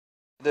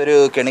ഇതൊരു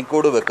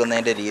കെണിക്കൂട്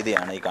വെക്കുന്നതിൻ്റെ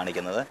രീതിയാണ് ഈ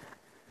കാണിക്കുന്നത്.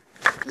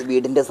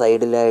 വീടിൻ്റെ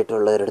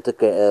സൈഡിലായിട്ടുള്ള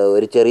ഒരിടത്ത്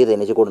ഒരു ചെറിയ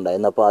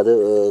തേനീച്ചക്കൂടുണ്ടായിരുന്നു. അപ്പോൾ അത്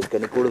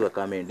കെണിക്കൂട്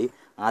വെക്കാൻ വേണ്ടി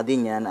ആദ്യം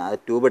ഞാൻ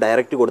ട്യൂബ്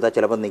ഡയറക്റ്റ് കൊടുത്താൽ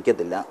ചിലപ്പോൾ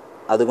നിൽക്കത്തില്ല.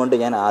 അതുകൊണ്ട്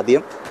ഞാൻ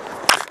ആദ്യം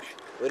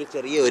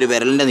ഒരു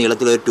വിരലിൻ്റെ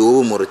നീളത്തിലൊരു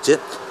ട്യൂബ് മുറിച്ച്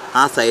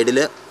ആ സൈഡിൽ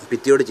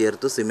ഭിത്തിയോട്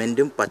ചേർത്ത്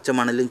സിമെൻറ്റും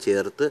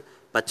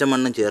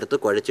പച്ചമണ്ണും ചേർത്ത്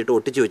കുഴച്ചിട്ട്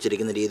ഒട്ടിച്ച്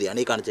വെച്ചിരിക്കുന്ന രീതിയാണ്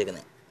ഈ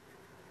കാണിച്ചേക്കുന്നത്.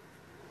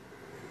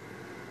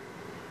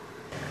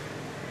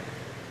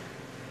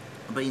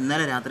 അപ്പോൾ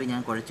ഇന്നലെ രാത്രി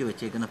ഞാൻ കുഴച്ച്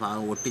വെച്ചേക്കുന്ന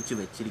ഭാഗം ഒട്ടിച്ച്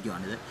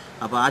വെച്ചിരിക്കുകയാണിത്.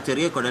 അപ്പോൾ ആ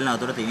ചെറിയ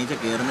കുഴലിനകത്തോടെ തേനീച്ച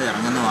കയറുന്നത്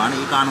ഇറങ്ങുന്നതുമാണ്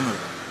ഈ കാണുന്നത്.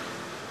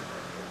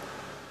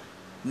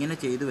 ഇങ്ങനെ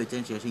ചെയ്ത്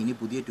വെച്ചതിന് ശേഷം ഇനി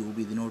പുതിയ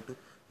ട്യൂബ് ഇതിനോട്ട്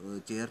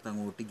ചേർത്ത്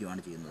അങ്ങ്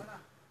ഒട്ടിക്കുകയാണ് ചെയ്യുന്നത്.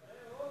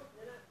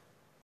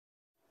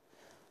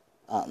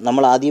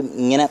 നമ്മൾ ആദ്യം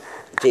ഇങ്ങനെ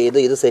ചെയ്ത്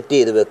ഇത് സെറ്റ്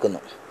ചെയ്ത് വെക്കുന്നു.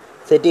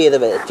 സെറ്റ് ചെയ്ത്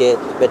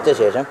വെച്ച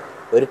ശേഷം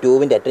ഒരു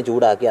ട്യൂബിൻ്റെ അറ്റം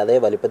ചൂടാക്കി അതേ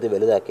വലിപ്പത്തിൽ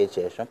വലുതാക്കിയ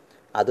ശേഷം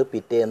അത്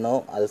പിറ്റേന്നോ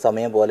അത്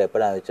സമയം പോലെ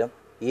എപ്പോഴാണെന്ന് വെച്ചാൽ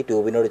ഈ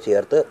ട്യൂബിനോട്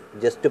ചേർത്ത്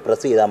ജസ്റ്റ്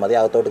പ്രസ് ചെയ്താൽ മതി,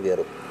 അകത്തോട്ട്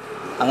കയറും.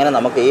 അങ്ങനെ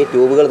നമുക്ക് ഈ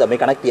ട്യൂബുകൾ തമ്മിൽ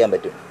കണക്ട് ചെയ്യാൻ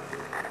പറ്റും.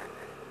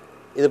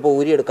 ഇതിപ്പോൾ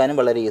ഊരിയെടുക്കാനും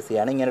വളരെ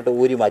ഈസിയാണ്. ഇങ്ങനെയിട്ട്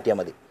ഊരി മാറ്റിയാൽ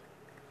മതി.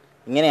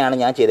 ഇങ്ങനെയാണ്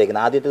ഞാൻ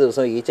ചെയ്തേക്കുന്നത്. ആദ്യത്തെ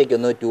ദിവസം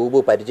ഈച്ചയ്ക്കൊന്ന്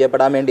ട്യൂബ്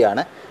പരിചയപ്പെടാൻ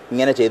വേണ്ടിയാണ്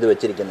ഇങ്ങനെ ചെയ്ത്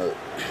വെച്ചിരിക്കുന്നത്.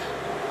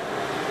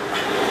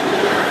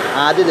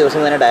 ആദ്യ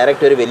ദിവസം തന്നെ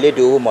ഡയറക്റ്റ് ഒരു വലിയ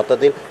ട്യൂബ്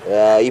മൊത്തത്തിൽ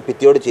ഈ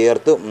ഭിത്തിയോട്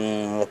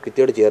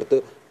ചേർത്ത്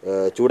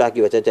ചൂടാക്കി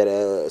വെച്ചാൽ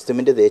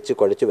സിമെൻറ്റ് തേച്ച്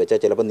കുഴച്ച് വെച്ചാൽ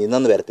ചിലപ്പോൾ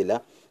നിന്നെന്ന് വരത്തില്ല,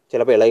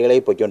 ചിലപ്പോൾ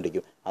ഇളകിളകി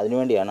പൊയ്ക്കൊണ്ടിരിക്കും.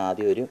 അതിനുവേണ്ടിയാണ്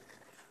ആദ്യം ഒരു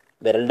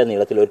വിരലിൻ്റെ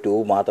നീളത്തിൽ ഒരു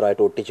ട്യൂബ്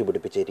മാത്രമായിട്ട് ഒട്ടിച്ച്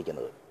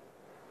പിടിപ്പിച്ചിരിക്കുന്നത്.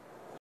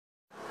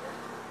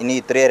 ഇനി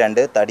ഇത്രയും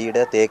 2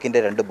 തടിയുടെ തേക്കിൻ്റെ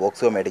 2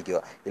 ബോക്സുകൾ മേടിക്കുക.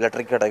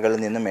 ഇലക്ട്രിക് കടകളിൽ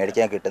നിന്ന്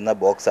മേടിക്കാൻ കിട്ടുന്ന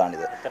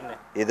ബോക്സാണിത്.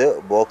 ഇത്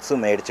ബോക്സ്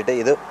മേടിച്ചിട്ട്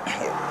ഇത്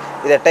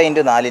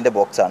 8x4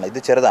 ബോക്സാണ്. ഇത്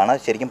ചെറുതാണ്.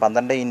 ശരിക്കും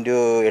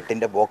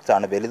 12x8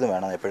 ബോക്സാണ്. വലുത്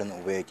വേണം എപ്പോഴും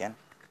ഉപയോഗിക്കാൻ.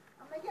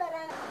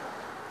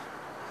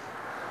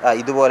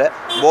 ഇതുപോലെ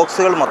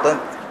ബോക്സുകൾ മൊത്തം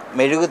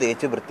മെഴുക്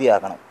തേച്ച്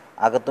വൃത്തിയാക്കണം.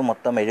 അകത്ത്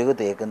മൊത്തം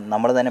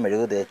നമ്മൾ തന്നെ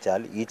മെഴുക്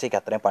തേച്ചാൽ ഈച്ചയ്ക്ക്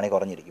അത്രയും പണി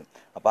കുറഞ്ഞിരിക്കും.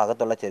 അപ്പോൾ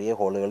അകത്തുള്ള ചെറിയ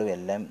ഹോളുകളും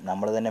എല്ലാം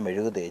നമ്മൾ തന്നെ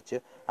മെഴുക് തേച്ച്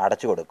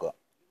അടച്ചു കൊടുക്കുക.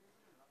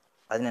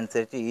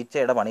 അതിനനുസരിച്ച്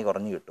ഈച്ചയുടെ പണി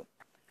കുറഞ്ഞു കിട്ടും.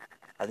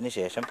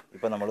 അതിനുശേഷം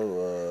ഇപ്പോൾ നമ്മൾ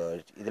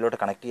ഇതിലോട്ട്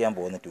കണക്ട് ചെയ്യാൻ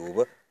പോകുന്ന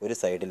ട്യൂബ് ഒരു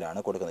സൈഡിലാണ്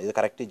കൊടുക്കുന്നത്. ഇത്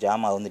കറക്റ്റ്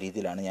ജാം ആവുന്ന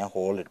രീതിയിലാണ് ഞാൻ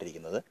ഹോൾ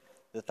ഇട്ടിരിക്കുന്നത്.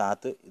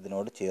 ഇത്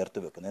ഇതിനോട് ചേർത്ത്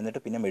വെക്കുന്നത്.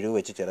 എന്നിട്ട് പിന്നെ മെഴുക്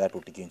വെച്ച് ചെറുതായിട്ട്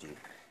ഒട്ടിക്കുകയും ചെയ്യും.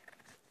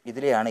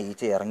 ഇതിലെയാണ്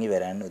ഈച്ച ഇറങ്ങി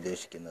വരാൻ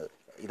ഉദ്ദേശിക്കുന്നത്.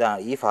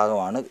 ഈ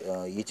ഭാഗമാണ്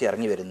ഈച്ച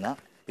ഇറങ്ങി വരുന്ന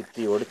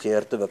ഭിത്തിയോട്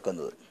ചേർത്ത്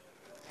വെക്കുന്നത്.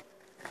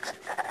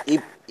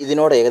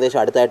 ഇതിനോട് ഏകദേശം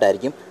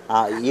അടുത്തായിട്ടായിരിക്കും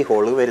ഈ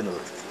ഹോള്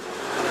വരുന്നത്.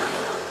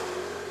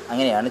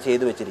 അങ്ങനെയാണ്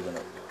ചെയ്തു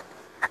വെച്ചിരിക്കുന്നത്.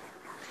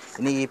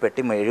 ഇനി ഈ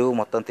പെട്ടി മെഴുക്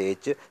മൊത്തം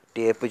തേച്ച്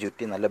ടേപ്പ്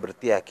ചുറ്റി നല്ല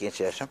വൃത്തിയാക്കിയ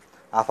ശേഷം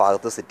ആ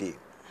ഭാഗത്ത് സെറ്റ്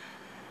ചെയ്യും.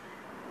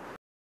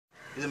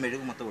 ഇത്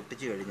മെഴുക് മൊത്തം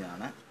ഒട്ടിച്ച്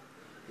കഴിഞ്ഞതാണ്.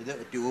 ഇത്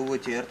ട്യൂബ്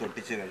ചേർത്ത്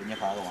ഒട്ടിച്ച് കഴിഞ്ഞ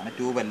ഭാഗമാണ്.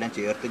 ട്യൂബെല്ലാം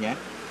ചേർത്ത് ഞാൻ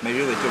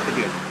മെഴുക് വെച്ച്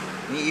ഒട്ടിച്ച് കഴിഞ്ഞു.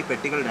 ഇനി ഈ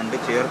പെട്ടികൾ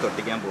 2 ചേർത്ത്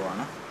ഒട്ടിക്കാൻ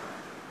പോവാണ്.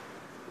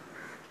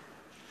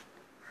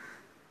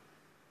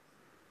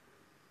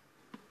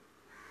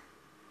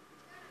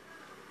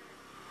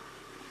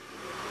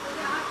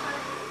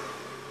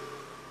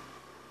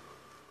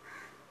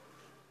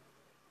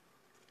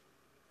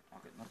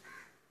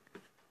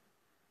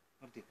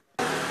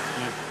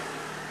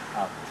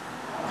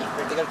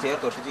 പെട്ടികൾ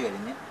ചേർത്ത് ഒട്ടിച്ച്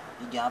കഴിഞ്ഞ്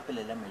ഈ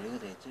ഗ്യാപ്പിലെല്ലാം മെഴുക്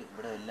തേച്ച്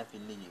ഇവിടെ എല്ലാം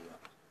ഫില്ല് ചെയ്യുക.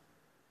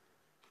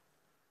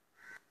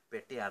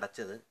 പെട്ടി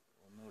അടച്ചത്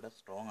ഒന്നുകൂടെ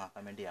സ്ട്രോങ്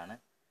ആക്കാൻ വേണ്ടിയാണ്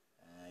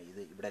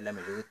ഇവിടെ എല്ലാം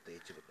മെഴുക്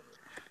തേച്ച് വെക്കുന്നത്.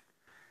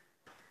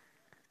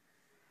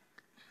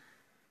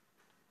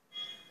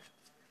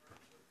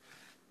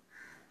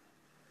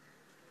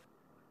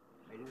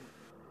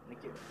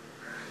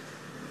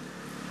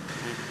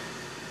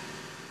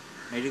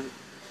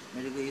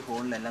 മെഴുക് ഈ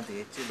ഹോളിലെല്ലാം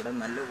തേച്ച് ഇവിടെ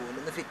നല്ലപോലെ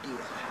ഒന്ന് ഫിറ്റ്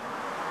ചെയ്യുക.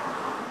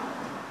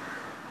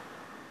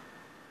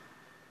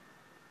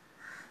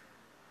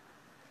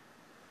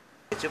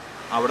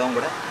 അവിടവും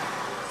കൂടെ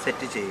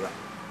സെറ്റ് ചെയ്യുക.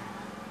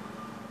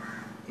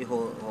 ഈ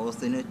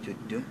ഹോസിന്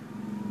ചുറ്റും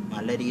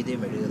നല്ല രീതിയിൽ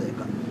മെഴുക്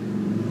തേക്കാം.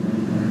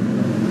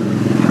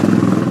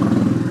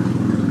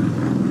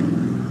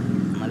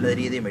 നല്ല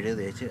രീതിയിൽ മെഴുക്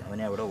തേച്ച്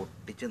അവനെ അവിടെ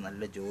ഒട്ടിച്ച്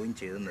നല്ല ജോയിൻ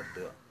ചെയ്ത്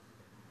നിർത്തുക.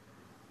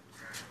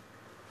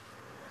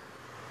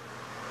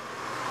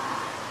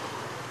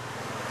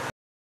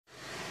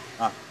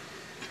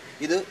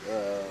 ഇത്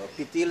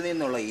ഭിത്തിയിൽ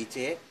നിന്നുള്ള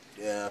ഈച്ചയെ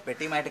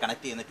പെട്ടിയുമായിട്ട്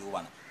കണക്ട് ചെയ്യുന്ന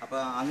ട്യൂബാണ്. അപ്പോൾ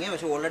അങ്ങേ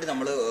പക്ഷേ ഓൾറെഡി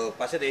നമ്മൾ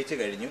പശ തേച്ച്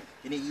കഴിഞ്ഞു.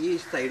 ഇനി ഈ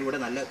സൈഡിലൂടെ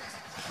നല്ല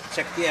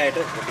ശക്തിയായിട്ട്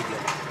ഒട്ടിക്കുക.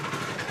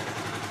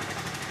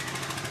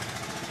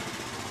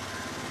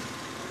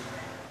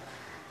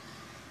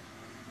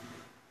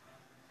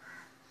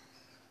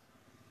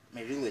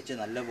 മെഴുക് വെച്ച്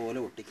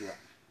നല്ലപോലെ ഒട്ടിക്കുക.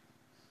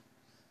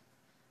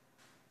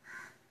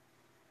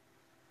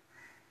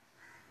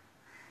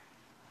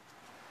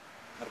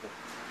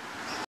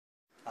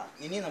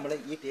 ഇനി നമ്മൾ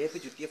ഈ ടേപ്പ്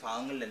ചുറ്റിയ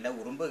ഭാഗങ്ങളിലെല്ലാം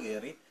ഉറുമ്പ്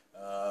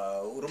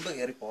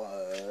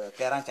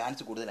കയറാൻ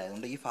ചാൻസ്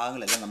കൂടുതലായതുകൊണ്ട് ഈ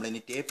ഭാഗങ്ങളെല്ലാം നമ്മൾ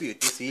ഇനി ടേപ്പ്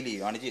ചുറ്റി സീൽ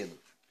ചെയ്യുകയാണ് ചെയ്യുന്നത്.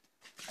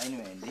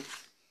 അതിനുവേണ്ടി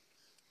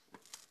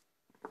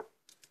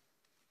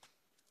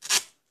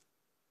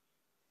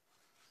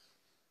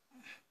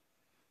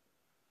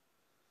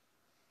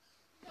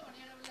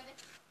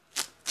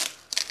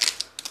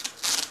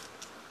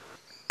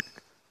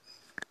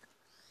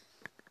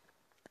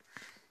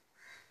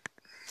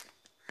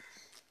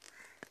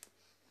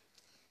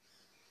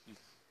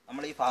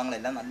നമ്മൾ ഈ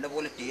ഭാഗങ്ങളെല്ലാം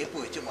നല്ലപോലെ ടേപ്പ്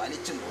വെച്ച്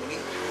വലിച്ചു മുറുകി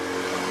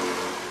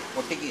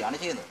ഒട്ടിക്കുകയാണ്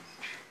ചെയ്യുന്നത്.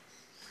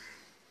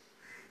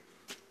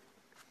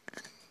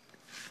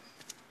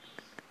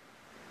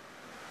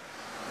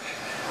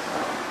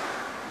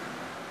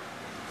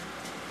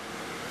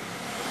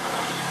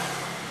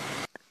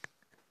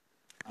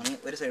 അങ്ങനെ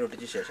ഒരു സൈഡ്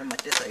ഒട്ടിച്ച ശേഷം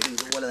മറ്റേ സൈഡ്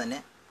ഇതുപോലെ തന്നെ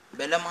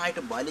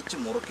ബലമായിട്ട് വലിച്ചു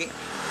മുറുക്കി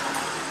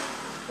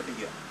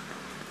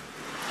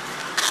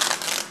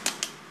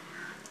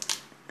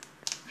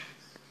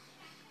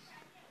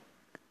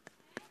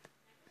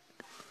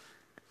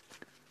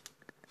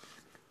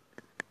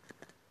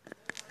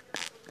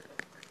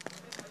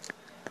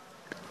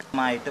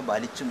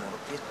വലിച്ചു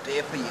മുറുക്കി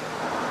ടേപ്പ് ചെയ്യുക.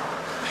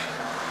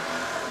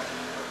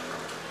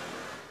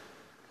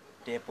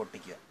 ടേപ്പ്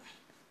ഒട്ടിക്കുക.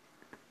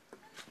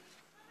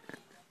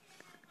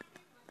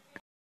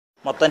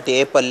 മൊത്തം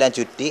ടേപ്പെല്ലാം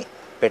ചുറ്റി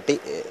പെട്ടി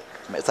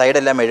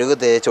സൈഡെല്ലാം മെഴുക്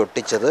തേച്ച്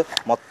ഒട്ടിച്ചത്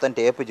മൊത്തം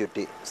ടേപ്പ്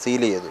ചുറ്റി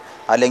സീൽ ചെയ്തു.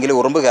 അല്ലെങ്കിൽ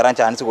ഉറുമ്പ് കയറാൻ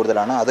ചാൻസ്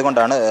കൂടുതലാണ്.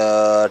 അതുകൊണ്ടാണ്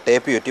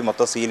ടേപ്പ് ചുറ്റി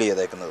മൊത്തം സീൽ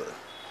ചെയ്തേക്കുന്നത്.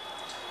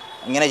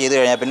 ഇങ്ങനെ ചെയ്ത്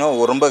കഴിഞ്ഞാൽ പിന്നെ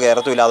ഉറുമ്പ്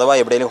കയറത്തുമില്ല. അഥവാ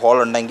എവിടെയെങ്കിലും ഹോൾ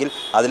ഉണ്ടെങ്കിൽ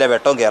അതിലെ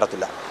വെട്ടവും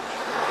കയറത്തില്ല.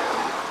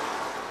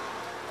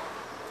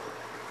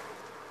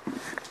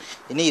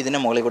 ഇനി ഇതിന്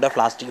മുകളിൽ കൂടെ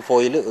പ്ലാസ്റ്റിക്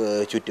ഫോയിൽ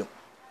ചുറ്റും.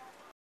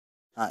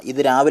 ഇത്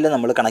രാവിലെ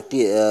നമ്മൾ കണക്ട്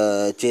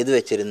ചെയ്ത്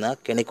വെച്ചിരുന്ന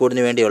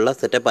കെണിക്കൂടിന് വേണ്ടിയുള്ള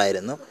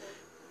സെറ്റപ്പായിരുന്നു.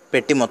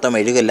 പെട്ടി മൊത്തം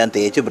മെഴുകെല്ലാം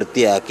തേച്ച്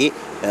വൃത്തിയാക്കി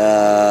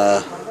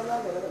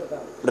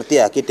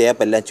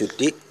ടേപ്പെല്ലാം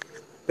ചുറ്റി,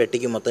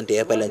 പെട്ടിക്ക് മൊത്തം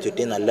ടേപ്പെല്ലാം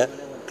ചുറ്റി നല്ല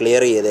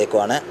ക്ലിയർ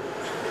ചെയ്തേക്കുവാണ്.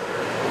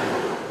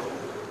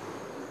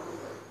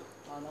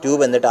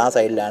 ട്യൂബ് എന്നിട്ട് ആ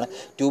സൈഡിലാണ്.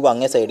 ട്യൂബ്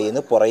അങ്ങേ സൈഡിൽ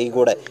നിന്ന് പുറകിൽ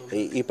കൂടെ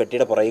ഈ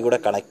പെട്ടിയുടെ പുറകിൽ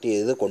കൂടെ കണക്ട്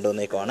ചെയ്ത്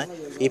കൊണ്ടുവന്നേക്കുവാണ്.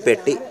 ഈ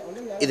പെട്ടി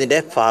ഇതിൻ്റെ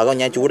ഭാഗം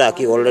ഞാൻ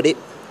ഓൾറെഡി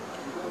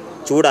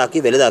ചൂടാക്കി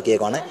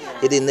വലുതാക്കിയേക്കുവാണ്.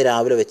 ഇത് ഇന്ന്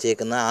രാവിലെ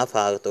വെച്ചേക്കുന്ന ആ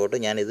ഭാഗത്തോട്ട്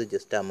ഞാനിത്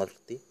ജസ്റ്റ്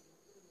അമർത്തി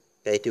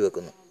കയറ്റി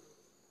വെക്കുന്നു.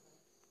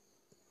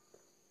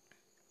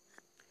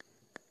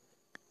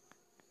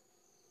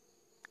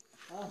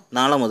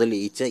 നാളെ മുതൽ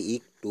ഈച്ച ഈ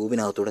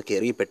ട്യൂബിനകത്തൂടെ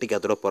കയറി ഈ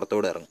പെട്ടിക്കകത്തൂടെ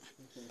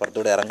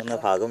പുറത്തൂടെ ഇറങ്ങുന്ന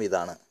ഭാഗം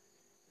ഇതാണ്.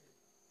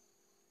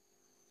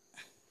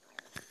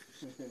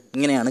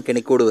 ഇങ്ങനെയാണ്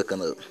കെണിക്കൂട്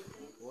വെക്കുന്നത്.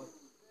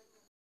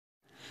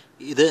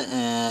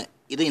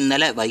 ഇത്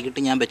ഇന്നലെ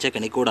വൈകിട്ട് ഞാൻ വെച്ച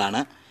കെണിക്കൂടാണ്.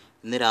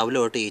 ഇന്ന് രാവിലെ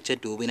തൊട്ട് ഈച്ച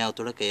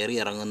ട്യൂബിനകത്തൂടെ കയറി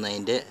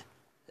ഇറങ്ങുന്നതിൻ്റെ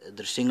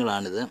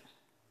ദൃശ്യങ്ങളാണിത്.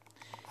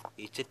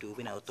 ഈച്ച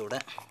ട്യൂബിനകത്തൂടെ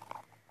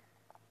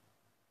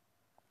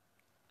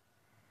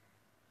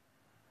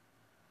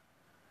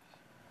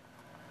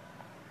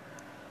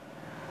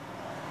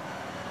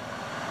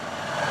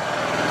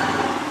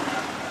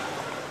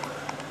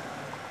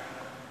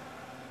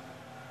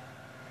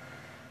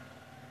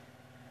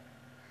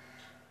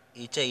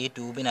ഈ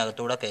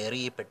ട്യൂബിനകത്തൂടെ കയറി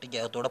ഈ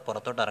പെട്ടിക്കകത്തൂടെ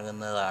പുറത്തോട്ട്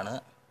ഇറങ്ങുന്നതാണ്.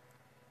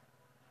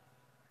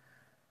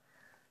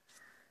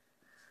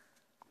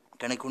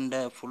 കെണിക്കൂടിൻ്റെ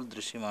ഫുൾ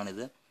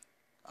ദൃശ്യമാണിത്.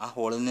 ആ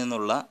ഹോളിൽ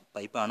നിന്നുള്ള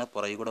പൈപ്പാണ്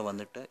പുറകിൽ കൂടെ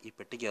വന്നിട്ട് ഈ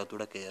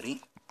പെട്ടിക്കകത്തൂടെ കയറി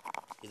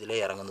ഇതിലേ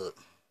ഇറങ്ങുന്നത്.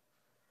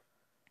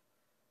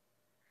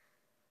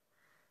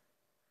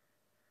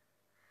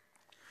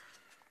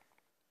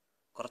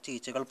 കുറച്ച്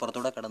ഈച്ചകൾ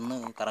പുറത്തൂടെ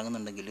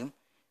കറങ്ങുന്നുണ്ടെങ്കിലും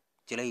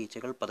ചില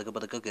ഈച്ചകൾ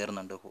പതുക്കെ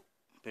കയറുന്നുണ്ട്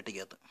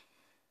പെട്ടിക്കകത്ത്.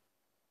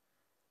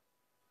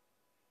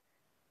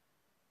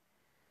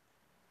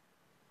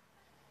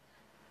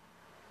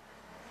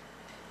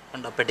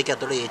 കണ്ടോ,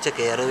 പെട്ടിക്കകത്തൂടെ ഈച്ച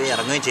കയറുകയും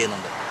ഇറങ്ങുകയും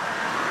ചെയ്യുന്നുണ്ട്.